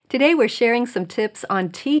Today we're sharing some tips on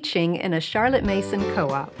teaching in a Charlotte Mason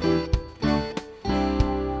co-op.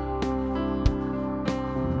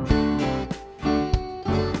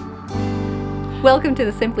 Welcome to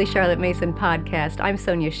the Simply Charlotte Mason podcast. I'm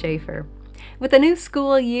Sonia Schaefer. With the new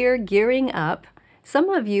school year gearing up, some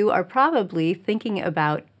of you are probably thinking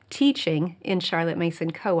about teaching in Charlotte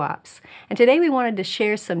Mason co-ops. And today we wanted to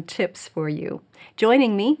share some tips for you.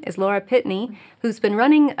 Joining me is Laura Pitney, who's been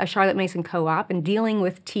running a Charlotte Mason co-op and dealing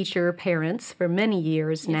with teacher parents for many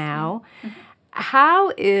years now.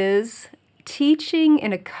 How is teaching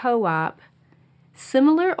in a co-op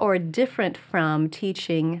similar or different from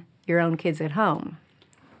teaching your own kids at home?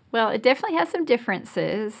 Well, it definitely has some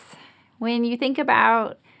differences. When you think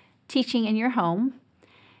about teaching in your home,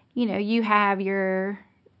 you have your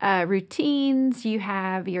routines, you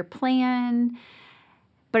have your plan,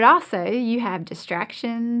 but also you have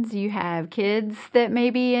distractions, you have kids that may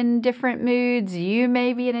be in different moods, you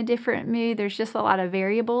may be in a different mood. There's just a lot of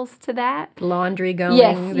variables to that. Laundry going,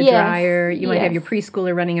 the dryer, you might have your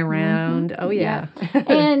preschooler running around. Oh, yeah.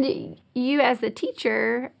 And you as the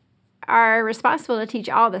teacher are responsible to teach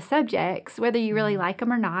all the subjects, whether you really like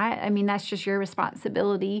them or not. I mean, that's just your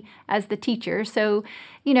responsibility as the teacher. So,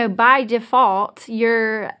 by default,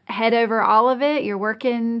 you're head over all of it. You're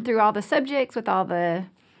working through all the subjects with all the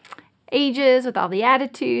ages, with all the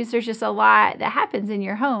attitudes. There's just a lot that happens in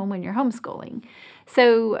your home when you're homeschooling.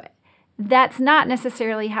 So that's not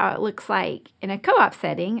necessarily how it looks like in a co-op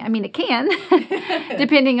setting. I mean, it can,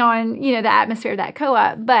 depending on, the atmosphere of that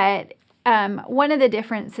co-op. But one of the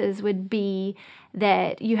differences would be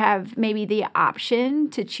that you have maybe the option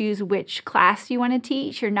to choose which class you want to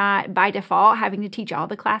teach. You're not by default having to teach all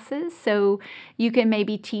the classes. So you can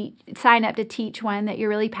maybe sign up to teach one that you're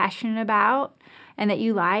really passionate about and that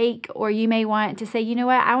you like, or you may want to say,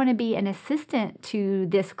 I want to be an assistant to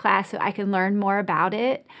this class so I can learn more about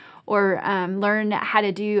it, or learn how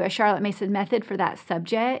to do a Charlotte Mason method for that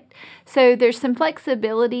subject. So there's some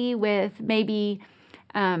flexibility with maybe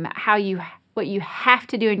what you have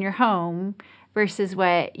to do in your home versus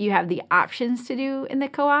what you have the options to do in the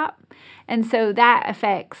co-op. And so that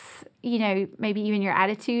affects, maybe even your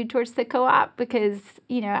attitude towards the co-op, because,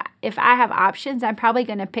 if I have options, I'm probably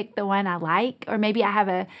going to pick the one I like, or maybe I have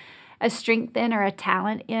a strength in or a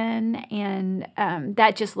talent in, and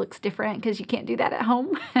that just looks different because you can't do that at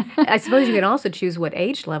home. I suppose you can also choose what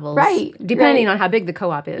age levels, depending on how big the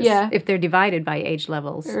co-op is, if they're divided by age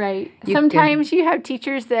levels. Right. Sometimes you have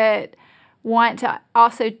teachers that want to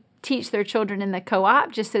also teach their children in the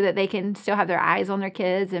co-op just so that they can still have their eyes on their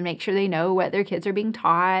kids and make sure they know what their kids are being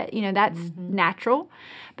taught. That's natural.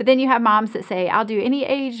 But then you have moms that say, I'll do any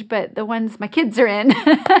age but the ones my kids are in,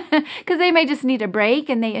 because they may just need a break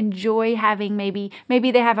and they enjoy having maybe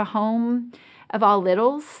they have a home of all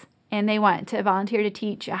littles and they want to volunteer to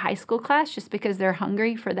teach a high school class just because they're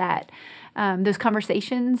hungry for that, those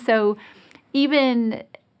conversations. So even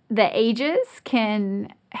the ages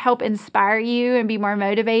can help inspire you and be more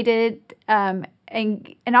motivated, and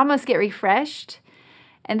almost get refreshed.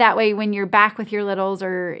 And that way, when you're back with your littles,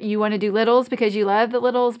 or you want to do littles because you love the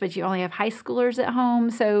littles, but you only have high schoolers at home.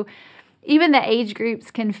 So even the age groups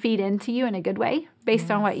can feed into you in a good way based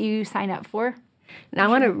on what you sign up for. Now, I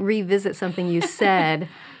want to revisit something you said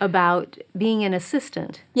about being an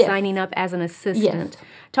assistant, signing up as an assistant. Yes.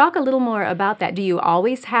 Talk a little more about that. Do you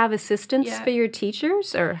always have assistants for your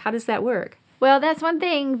teachers, or how does that work? Well, that's one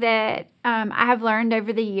thing that I have learned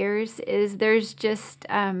over the years is there's just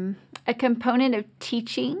a component of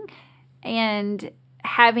teaching, and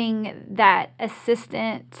having that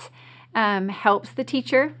assistant helps the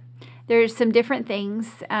teacher. There's some different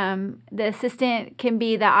things. The assistant can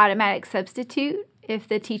be the automatic substitute if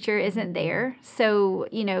the teacher isn't there. So,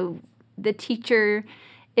 the teacher,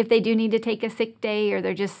 if they do need to take a sick day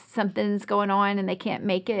or something's going on and they can't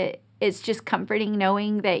make it, it's just comforting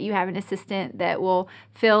knowing that you have an assistant that will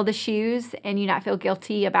fill the shoes and you not feel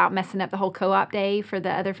guilty about messing up the whole co-op day for the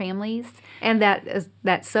other families. And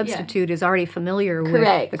that substitute is already familiar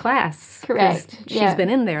with the class. Correct. She's been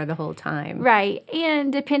in there the whole time. Right.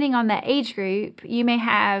 And depending on the age group, you may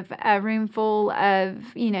have a room full of,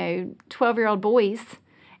 12-year-old boys,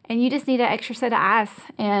 and you just need an extra set of eyes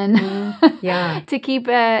and to keep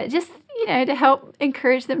to help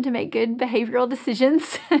encourage them to make good behavioral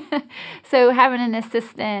decisions. So having an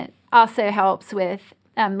assistant also helps with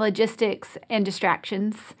logistics and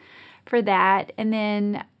distractions for that. And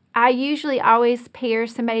then I usually always pair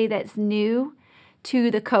somebody that's new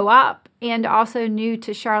to the co-op and also new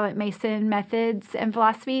to Charlotte Mason methods and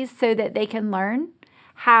philosophies so that they can learn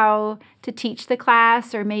how to teach the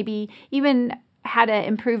class, or maybe even how to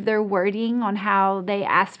improve their wording on how they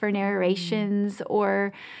ask for narrations,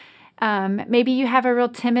 or maybe you have a real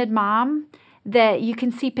timid mom that you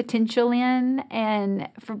can see potential in, and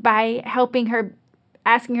by helping her,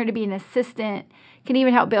 asking her to be an assistant, can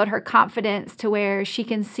even help build her confidence to where she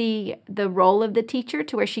can see the role of the teacher,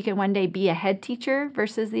 to where she can one day be a head teacher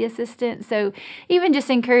versus the assistant. So even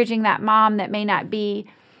just encouraging that mom that may not be,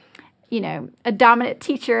 a dominant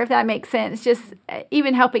teacher, if that makes sense, just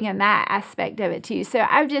even helping in that aspect of it too. So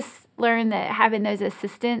I've just learned that having those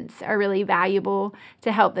assistants are really valuable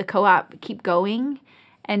to help the co-op keep going,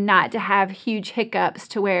 and not to have huge hiccups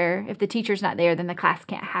to where if the teacher's not there, then the class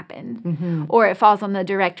can't happen. Or it falls on the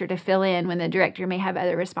director to fill in when the director may have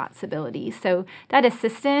other responsibilities. So that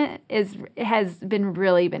assistant has been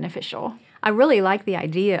really beneficial. I really like the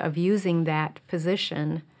idea of using that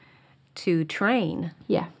position to train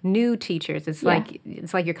new teachers. It's like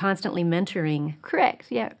you're constantly mentoring. Correct,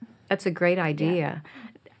 yeah. That's a great idea.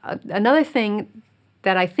 Another thing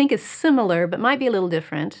that I think is similar but might be a little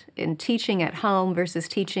different in teaching at home versus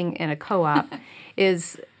teaching in a co-op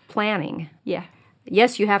is planning. Yeah.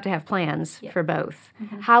 Yes, you have to have plans for both.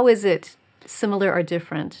 How is it similar or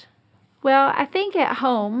different? Well, I think at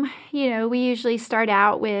home, we usually start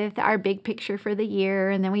out with our big picture for the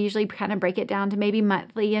year, and then we usually kind of break it down to maybe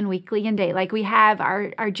monthly and weekly and day. Like we have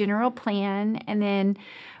our general plan, and then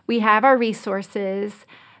we have our resources.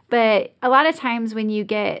 But a lot of times when you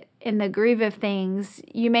get in the groove of things,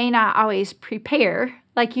 you may not always prepare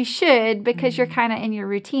like you should, because you're kind of in your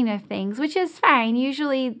routine of things, which is fine.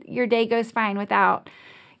 Usually your day goes fine without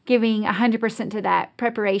giving 100% to that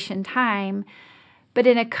preparation time. But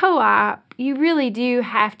in a co-op, you really do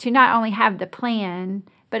have to not only have the plan,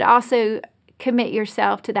 but also commit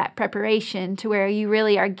yourself to that preparation, to where you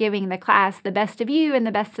really are giving the class the best of you and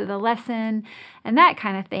the best of the lesson and that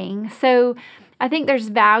kind of thing. So I think there's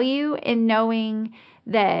value in knowing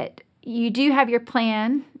that you do have your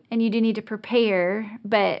plan and you do need to prepare,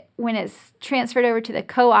 but when it's transferred over to the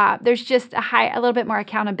co-op, there's just a little bit more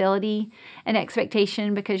accountability and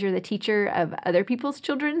expectation, because you're the teacher of other people's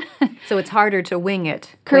children. So it's harder to wing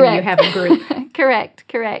it when you have a group. Correct.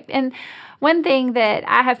 And one thing that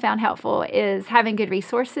I have found helpful is having good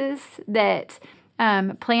resources that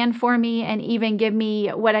plan for me and even give me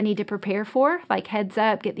what I need to prepare for, like heads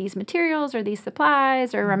up, get these materials or these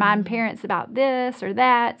supplies, or remind parents about this or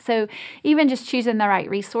that. So even just choosing the right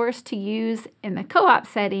resource to use in the co-op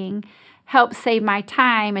setting helps save my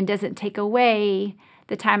time and doesn't take away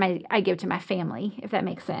the time I give to my family, if that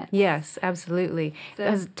makes sense. Yes, absolutely.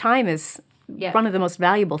 Because time is one of the most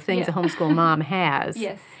valuable things a homeschool mom has.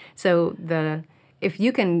 Yes. So if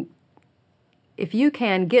you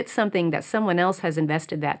can get something that someone else has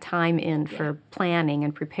invested that time in for planning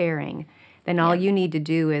and preparing, then all you need to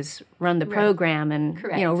do is run the program and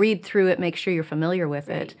read through it, make sure you're familiar with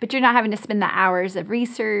it. But you're not having to spend the hours of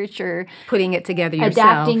research or putting it together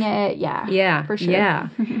yourself. Adapting it, yeah, for sure. Yeah.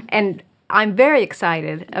 And I'm very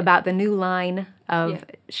excited about the new line of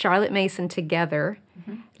Charlotte Mason Together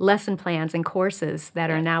lesson plans and courses that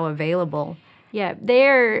are now available. Yeah,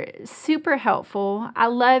 they're super helpful. I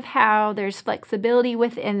love how there's flexibility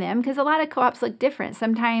within them, because a lot of co-ops look different.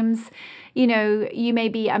 Sometimes, you may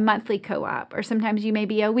be a monthly co-op, or sometimes you may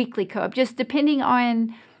be a weekly co-op, just depending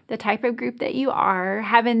on the type of group that you are.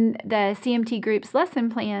 Having the CMT group's lesson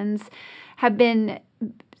plans have been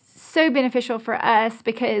so beneficial for us,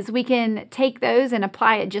 because we can take those and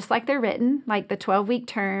apply it just like they're written, like the 12-week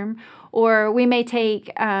term. Or we may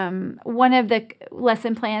take one of the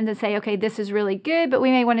lesson plans and say, okay, this is really good, but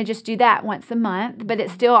we may want to just do that once a month, but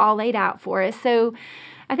it's still all laid out for us. So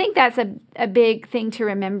I think that's a big thing to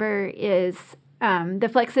remember, is the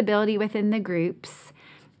flexibility within the groups,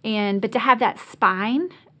 but to have that spine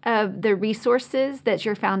of the resources that's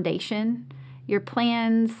your foundation, your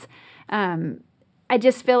plans. I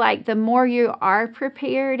just feel like the more you are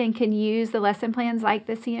prepared and can use the lesson plans like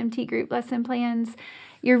the CMT group lesson plans,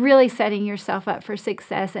 you're really setting yourself up for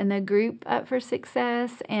success and the group up for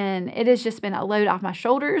success. And it has just been a load off my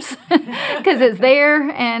shoulders because it's there.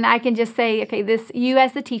 And I can just say, okay, you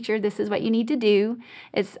as the teacher, this is what you need to do.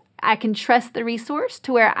 I can trust the resource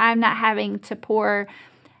to where I'm not having to pour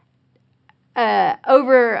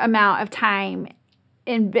over amount of time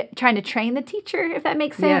in trying to train the teacher, if that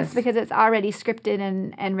makes sense, because it's already scripted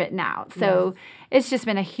and written out. So it's just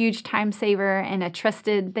been a huge time saver and a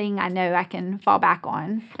trusted thing I know I can fall back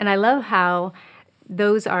on. And I love how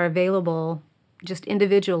those are available just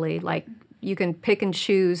individually, like you can pick and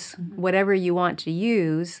choose whatever you want to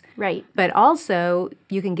use. Right. But also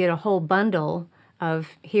you can get a whole bundle of,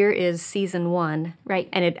 here is season 1. Right.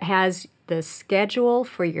 And it has the schedule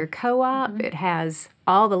for your co-op. It has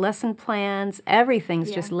all the lesson plans. Everything's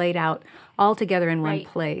just laid out all together in one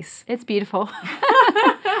place. It's beautiful.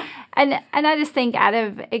 And I just think out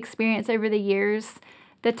of experience over the years,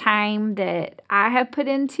 the time that I have put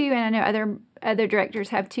into, and I know other directors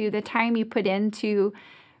have too, the time you put into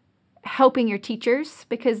helping your teachers,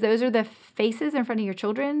 because those are the faces in front of your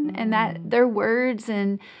children, and that their words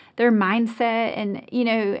and their mindset,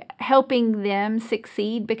 and helping them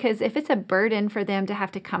succeed. Because if it's a burden for them to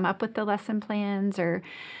have to come up with the lesson plans or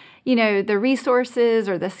the resources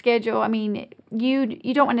or the schedule, I mean, you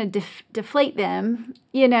don't want to deflate them,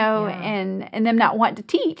 and them not want to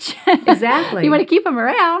teach. Exactly. You want to keep them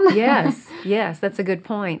around. Yes, that's a good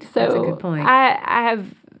point. That's a good point. I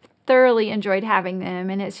have thoroughly enjoyed having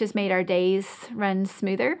them, and it's just made our days run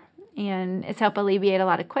smoother, and it's helped alleviate a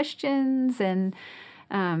lot of questions, and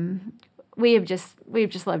we've just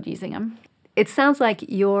loved using them. It sounds like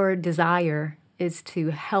your desire is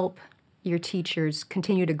to help your teachers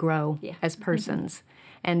continue to grow as persons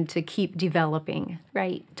and to keep developing.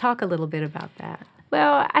 Right. Talk a little bit about that.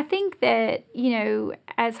 Well, I think that,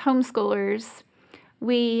 as homeschoolers,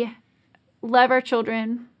 we love our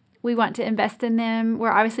children. We want to invest in them.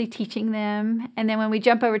 We're obviously teaching them. And then when we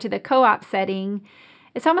jump over to the co-op setting,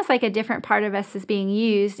 it's almost like a different part of us is being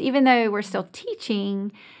used. Even though we're still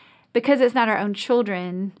teaching, because it's not our own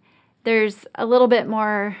children, there's a little bit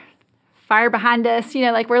more fire behind us,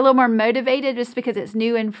 like we're a little more motivated just because it's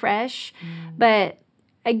new and fresh. But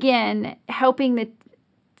again, helping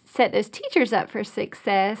set those teachers up for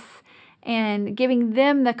success and giving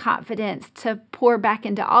them the confidence to pour back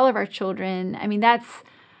into all of our children. I mean, that's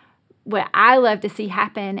what I love to see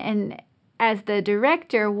happen. And as the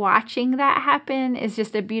director, watching that happen is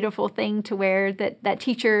just a beautiful thing, to where that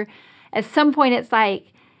teacher, at some point, it's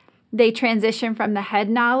like they transition from the head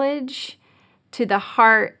knowledge to the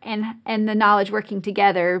heart and the knowledge working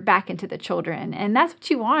together back into the children. And that's what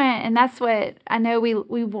you want. And that's what I know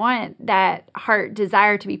we want, that heart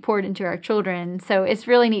desire to be poured into our children. So it's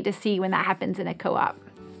really neat to see when that happens in a co-op.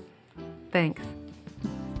 Thanks.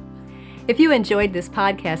 If you enjoyed this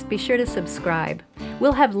podcast, be sure to subscribe.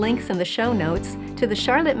 We'll have links in the show notes to the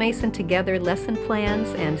Charlotte Mason Together lesson plans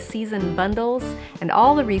and season bundles and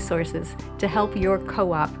all the resources to help your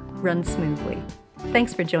co-op run smoothly.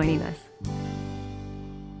 Thanks for joining us.